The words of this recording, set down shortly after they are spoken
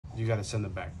you got to send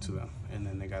it back to them, and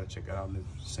then they got to check it out and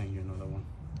send you another one.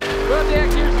 Well,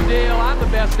 Dick, here's the deal. I'm the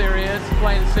best there is,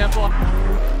 plain and simple.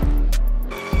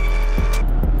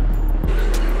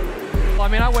 I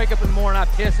mean, I wake up in the morning, I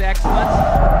piss excellence.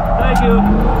 Thank you.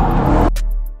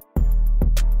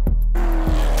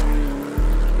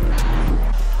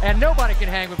 And nobody can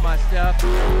hang with my stuff.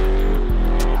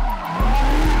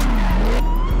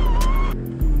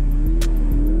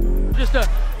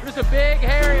 Just a big,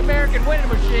 hairy American winning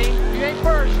machine. If you ain't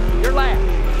first, you're last.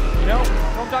 You know what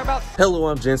I'm talking about? Hello,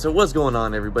 I'm Jensen. What's going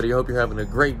on, everybody? I hope you're having a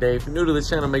great day. If you're new to the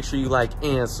channel, make sure you like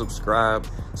and subscribe.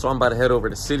 So I'm about to head over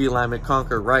to City Alignment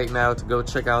Conquer right now to go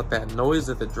check out that noise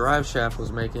that the drive shaft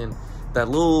was making. That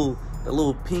little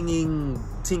pinging,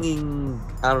 tinging.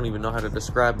 I don't even know how to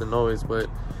describe the noise, but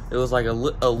it was like a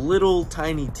little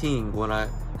tiny ting when I...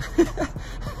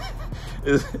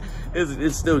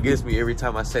 It still gets me every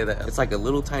time I say that. It's like a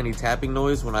little tiny tapping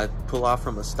noise when I pull off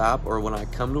from a stop or when I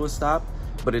come to a stop,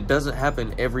 but it doesn't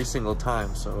happen every single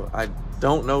time, so I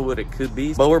don't know what it could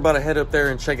be. But we're about to head up there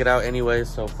and check it out anyway,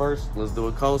 so first, let's do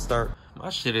a cold start.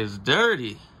 My shit is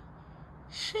dirty.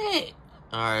 Shit.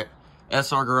 All right,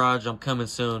 SR Garage, I'm coming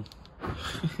soon.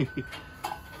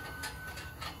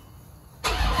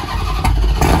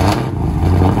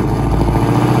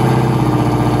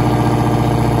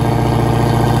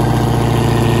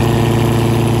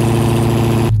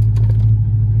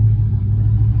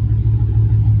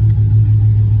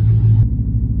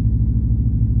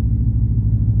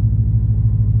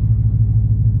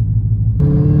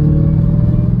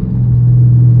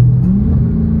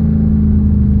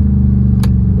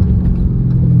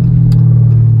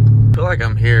 Like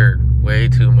I'm here way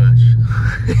too much.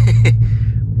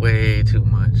 Way too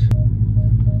much.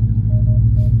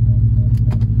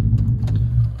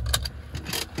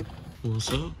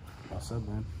 What's up? What's up,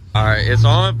 man? All right, it's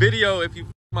on video if you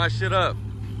f my shit up.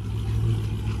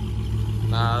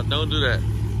 Nah, don't do that.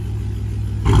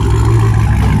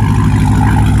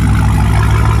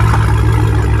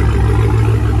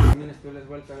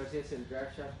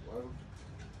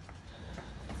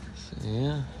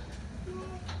 Yeah.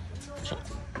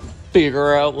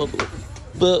 Figure out what the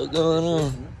fuck going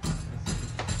on.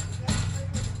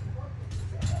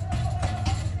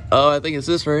 Oh, I think it's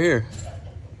this right here.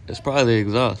 It's probably the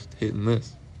exhaust hitting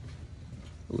this.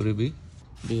 Would it be?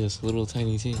 Be this little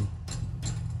tiny thing.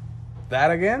 That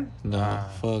again? No,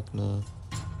 fuck no.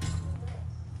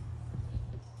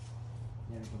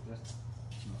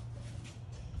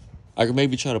 I could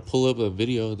maybe try to pull up a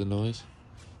video of the noise.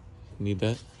 Need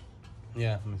that?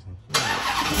 Yeah, let me see.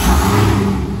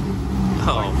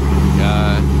 Oh my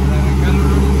god.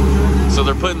 So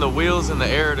they're putting the wheels in the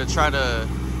air to try to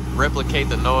replicate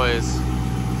the noise.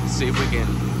 See if we can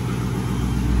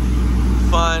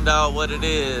find out what it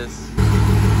is.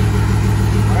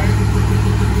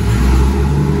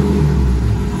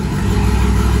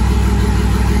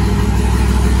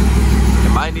 It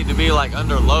might need to be like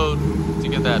under load to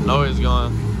get that noise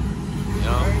going, you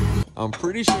know? I'm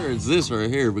pretty sure it's this right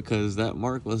here because that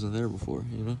mark wasn't there before,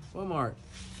 you know? What mark?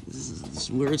 This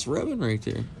is where it's revving right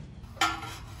there.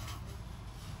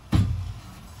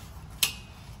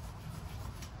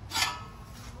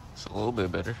 It's a little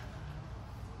bit better.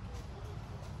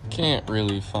 Can't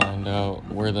really find out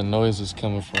where the noise is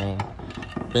coming from.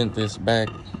 Bent this back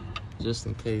just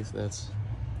in case that's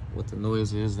what the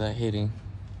noise is that hitting,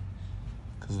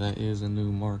 because that is a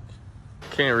new mark.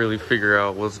 Can't really figure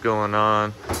out what's going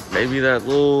on. Maybe that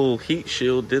little heat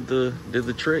shield did the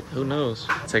trick. Who knows?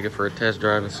 Take it for a test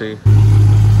drive and see.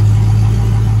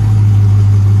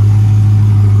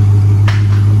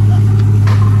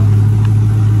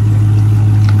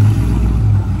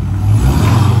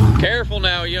 Careful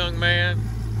now, young man.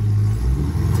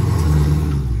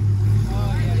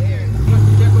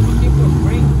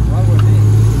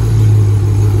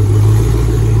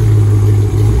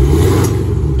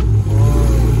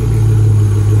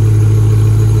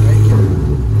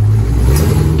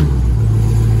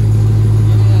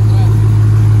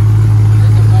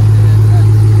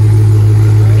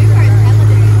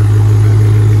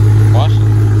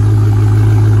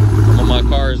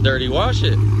 Dirty, wash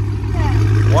it.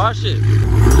 Yeah. Wash it.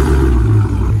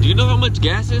 Do you know how much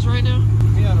gas is right now?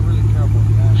 We got a really terrible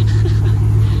gas.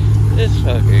 This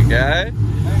fucking guy.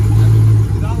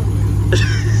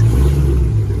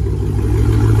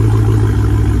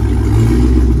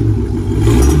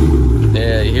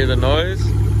 Yeah, you hear the noise?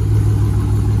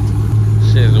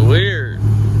 Shit's weird.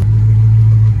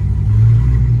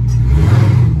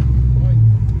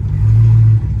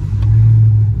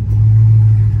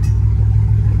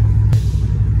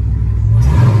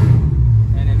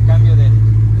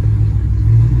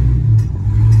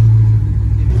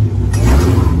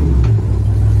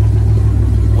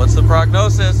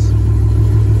 prognosis?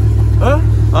 Huh?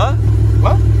 Huh?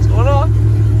 What? What's going on?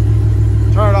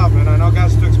 Turn it off, man. I know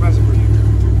gas is too expensive for you.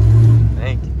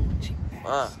 Thank you.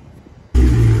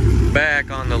 Back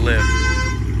on the lift.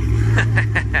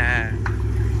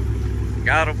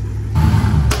 Got him.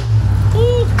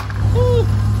 Woo, woo.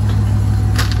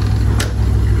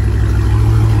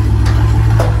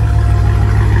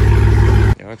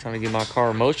 Yeah, I'm trying to get my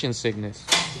car motion sickness.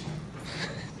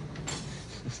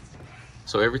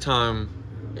 So every time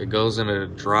it goes in a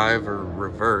drive or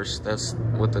reverse, that's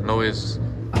what the noise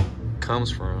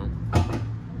comes from.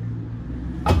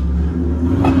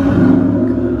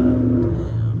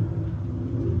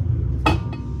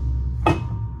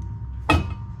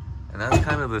 And that's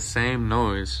kind of the same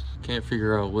noise. Can't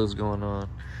figure out what's going on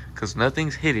because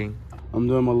nothing's hitting. I'm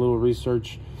doing my little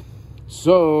research.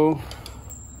 So,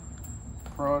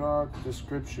 product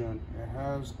description. It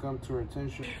has come to our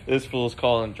attention. This fool's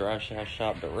calling Driveshaft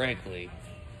shop directly.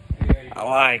 I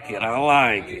like it. I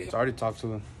like it. So I already talked to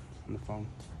them on the phone.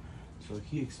 So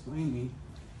he explained me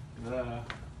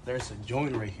that there's a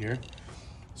joint right here.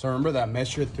 So remember that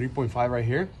measure 3.5 right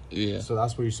here? Yeah. So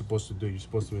that's what you're supposed to do. You're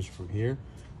supposed to measure from here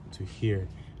to here.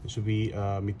 It should be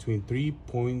between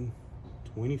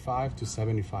 3.25 to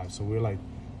 75. So we're like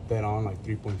dead on like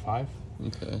 3.5.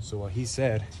 Okay. So what he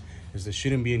said is there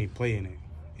shouldn't be any play in it.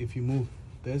 If you move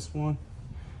this one,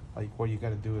 like what you got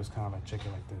to do is kind of like check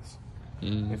it like this.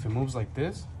 If it moves like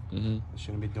this, it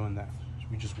shouldn't be doing that. It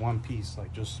should be just one piece,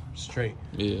 like just straight.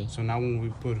 Yeah. So now when we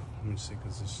put, let me see,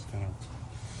 because this is kind of,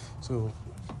 so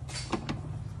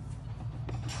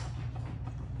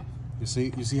you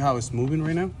see how it's moving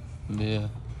right now? Yeah.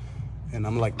 And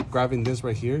I'm like grabbing this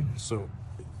right here, so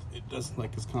it does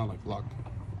like it's kind of like locked.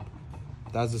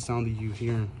 That's the sound that you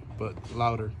hear, but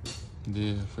louder.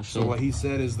 Yeah, for sure. So what he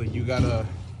said is that you gotta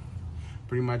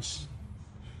pretty much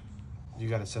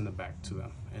send it back to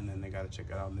them, and then they gotta check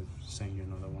it out and send you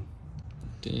another one.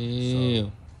 Damn.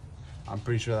 So I'm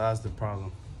pretty sure that's the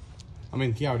problem. I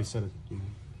mean, he already said it, you know.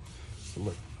 So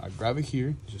look, I grab it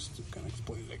here just to kind of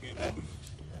explain it again.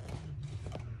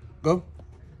 Go.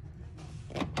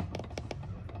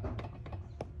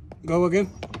 Go again.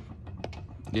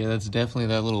 Yeah, that's definitely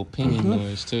that little pinging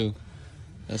noise too.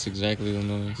 That's exactly the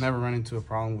noise. Never run into a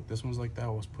problem with this ones like that.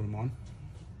 Always put them on.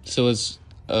 So it's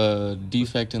a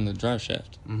defect in the drive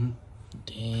shaft.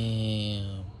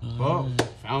 Damn. Oh,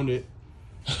 found it.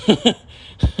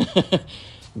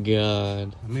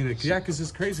 God. I mean, yeah, because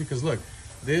it's crazy. Because look,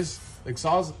 this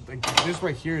exhaust, like this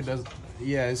right here, does.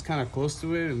 Yeah, it's kind of close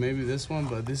to it. And maybe this one,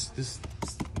 but this it's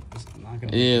not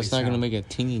gonna. Yeah, it's not gonna make a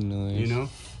tinging noise. You know.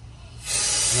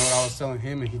 You know what I was telling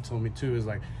him, and he told me too, is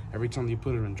like every time you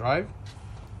put it in drive,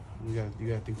 you gotta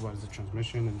think about is the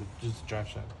transmission and just the drive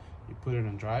shaft. You put it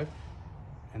in drive,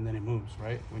 and then it moves,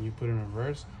 right? When you put it in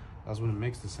reverse, that's when it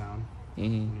makes the sound.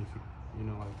 You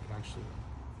know, like actually,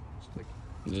 like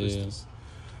twist.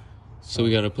 So we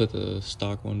gotta put the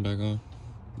stock one back on.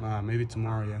 Maybe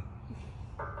tomorrow, yeah.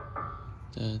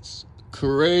 That's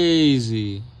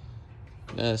crazy.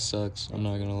 That sucks. I'm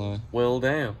not gonna lie. Well,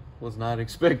 damn. Was not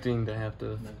expecting to have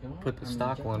to put the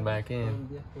stock one back in.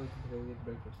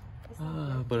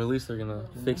 But at least they're gonna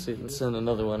fix it and send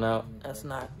another one out. That's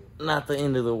not the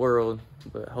end of the world,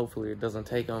 but hopefully it doesn't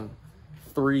take them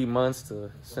 3 months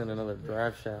to send another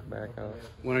drive shaft back out.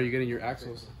 When are you getting your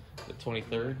axles? The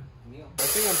 23rd. I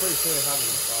think I'm pretty sure they have it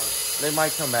in stock. They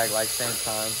might come back like same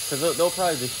time, cause they'll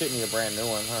probably just ship me a brand new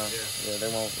one, huh? Yeah, they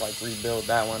won't like rebuild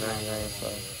that one or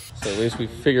anything. So at least we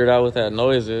figured out what that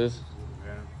noise is.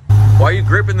 Why are you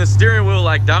gripping the steering wheel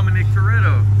like Dominic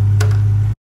Toretto?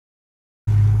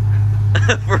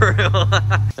 For real.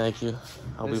 Thank you.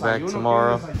 I'll be back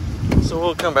tomorrow. So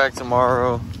we'll come back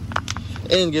tomorrow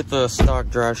and get the stock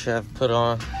drive shaft put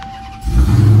on.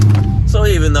 So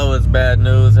even though it's bad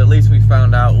news, at least we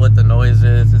found out what the noise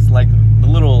is. It's like the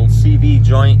little CV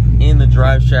joint in the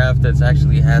drive shaft that's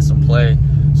actually has some play.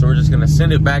 So we're just gonna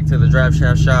send it back to the drive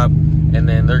shaft shop, and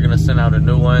then they're gonna send out a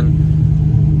new one.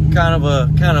 Kind of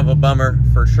a bummer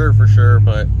for sure,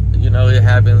 but you know, it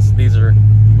happens. These are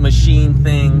machine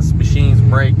things, machines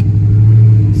break,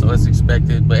 so it's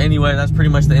expected. But anyway, that's pretty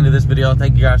much the end of this video.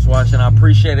 Thank you guys for watching. I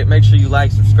appreciate it. Make sure you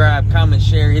like, subscribe, comment,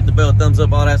 share, hit the bell, thumbs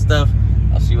up, all that stuff.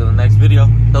 I'll see you in the next video.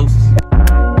 Doses.